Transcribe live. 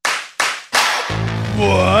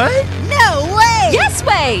What? No way! Yes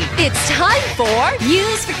way! It's time for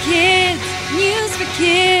News for Kids! News for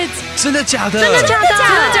Kids! 真的假的？真的假的？真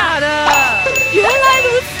的假的？原来如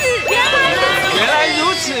此！原来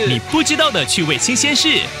如此！你不知道的趣味新鲜事。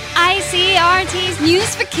ICRT's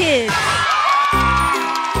News for Kids!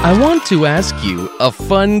 I want to ask you a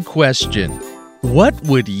fun question. What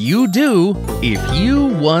would you do if you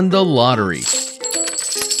won the lottery?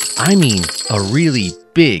 I mean, a really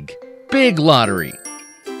big lottery.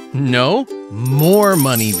 No, more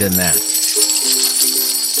money than that.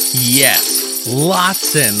 Yes,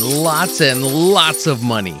 lots and lots of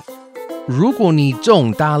money. 如果你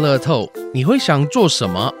中大乐透，你会想做什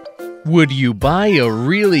么？ Would you buy a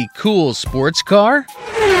really cool sports car?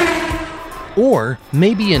 Or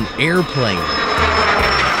maybe an airplane?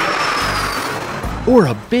 Or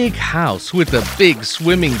a big house with a big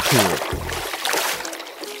swimming pool?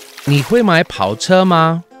 你会买跑车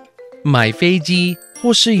吗？买飞机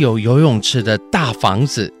或是有游泳池的大房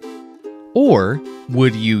子？ Or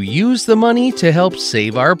would you use the money to help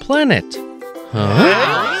save our planet?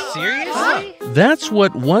 Huh? Serious? That's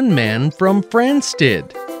what one man from France did.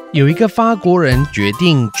 有一个法国人决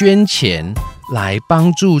定捐钱来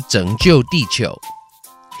帮助拯救地球。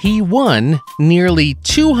He won nearly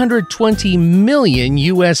 $220 million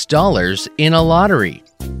in a lottery.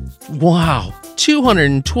 Wow,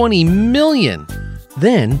 $220 million.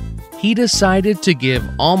 Then he decided to give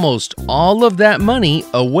almost all of that money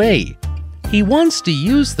away. He wants to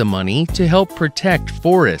use the money to help protect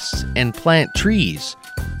forests and plant trees,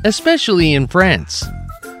 especially in France.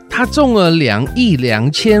 他中了2亿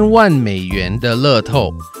2千万美元的乐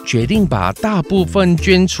透，决定把大部分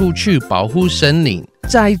捐出去保护森林，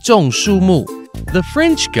栽种树木。The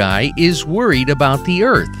French guy is worried about the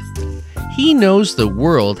earth. He knows the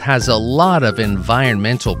world has a lot of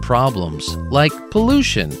environmental problems, like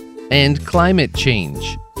pollution and climate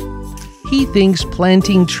change. He thinks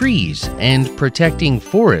planting trees and protecting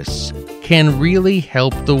forests can really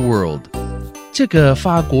help the world. 这个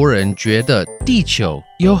法国人觉得地球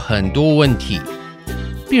有很多问题，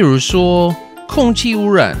比如说空气污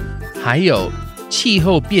染，还有气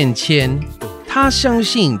候变迁。他相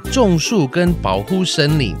信种树跟保护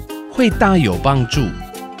森林会大有帮助。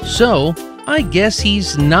So, I guess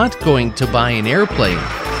he's not going to buy an airplane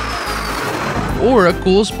or a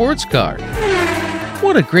cool sports car.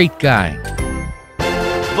 What a great guy.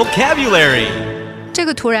 Vocabulary. 这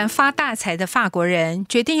个突然发大财的法国人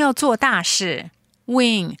决定要做大事。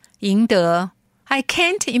Win 赢得。I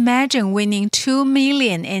can't imagine winning 2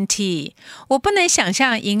 million NT. 我不能想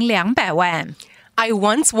象赢200万。I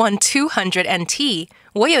once won 200 NT.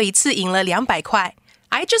 我有一次赢了200块。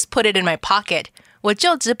I just put it in my pocket. 我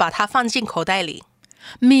就只把它放进口袋里。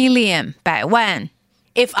Million 百万。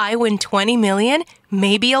If I win 20 million,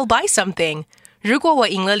 maybe I'll buy something. 如果我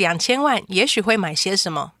赢了2000万，也许会买些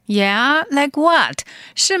什么。Yeah, like what?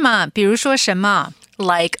 是吗？比如说什么？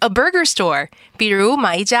 Like a burger store. 比如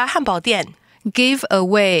买一家汉堡店。Give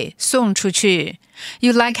away 送出去。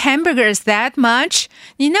You like hamburgers that much?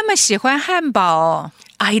 你那么喜欢汉堡哦。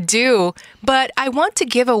I do, but I want to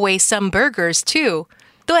give away some burgers too.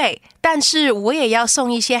 对，但是我也要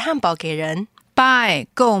送一些汉堡给人。Buy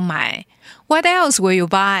购买。What else will you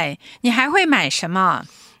buy? 你还会买什么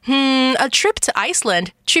？A trip to Iceland.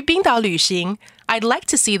 去冰岛旅行。I'd like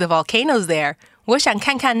to see the volcanoes there. 我想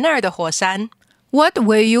看看那儿的火山。What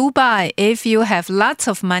will you buy if you have lots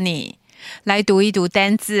of money? 来读一读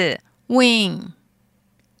单字 Win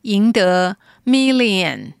赢得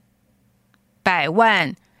Million 百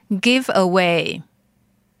万 Give away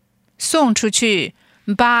送出去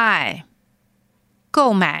Buy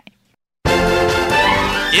购买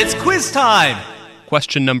It's quiz time!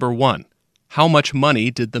 Question number 1. How much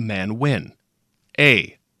money did the man win?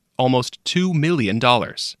 A. Almost $2 million.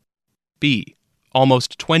 B.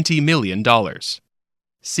 Almost $20 million.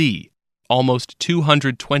 C. Almost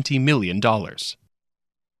 $220 million.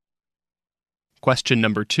 Question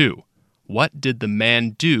number 2. What did the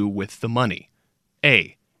man do with the money?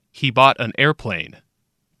 A. He bought an airplane.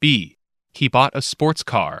 B. He bought a sports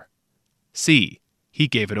car. C. He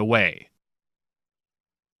gave it away.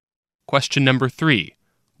 Question number 3.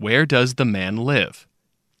 Where does the man live?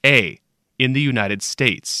 A. In the United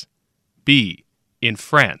States. B. In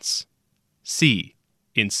France. C.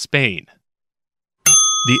 In Spain.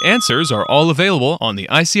 The answers are all available on the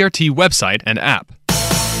ICRT website and app.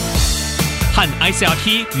 和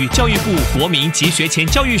ICRT 与教育部国民及学前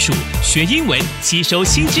教育署学英文，吸收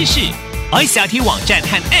新知识。ICRT 网站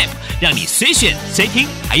和 App 让你随选随听，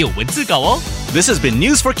还有文字稿哦。This has been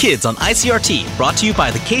News for Kids on ICRT, brought to you by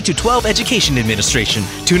the K-12 Education Administration.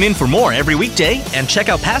 Tune in for more every weekday and check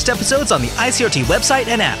out past episodes on the ICRT website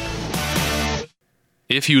and app.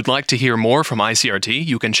 If you'd like to hear more from ICRT,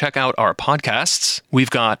 you can check out our podcasts. We've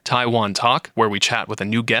got Taiwan Talk, where we chat with a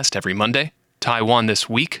new guest every Monday. Taiwan This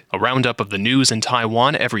Week, a roundup of the news in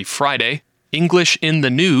Taiwan every Friday. English in the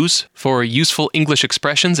News, for useful English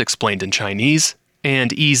expressions explained in Chinese.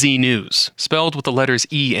 And EZ News, spelled with the letters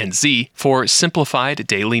E and Z, for simplified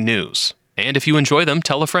daily news. And if you enjoy them,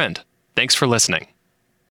 tell a friend. Thanks for listening.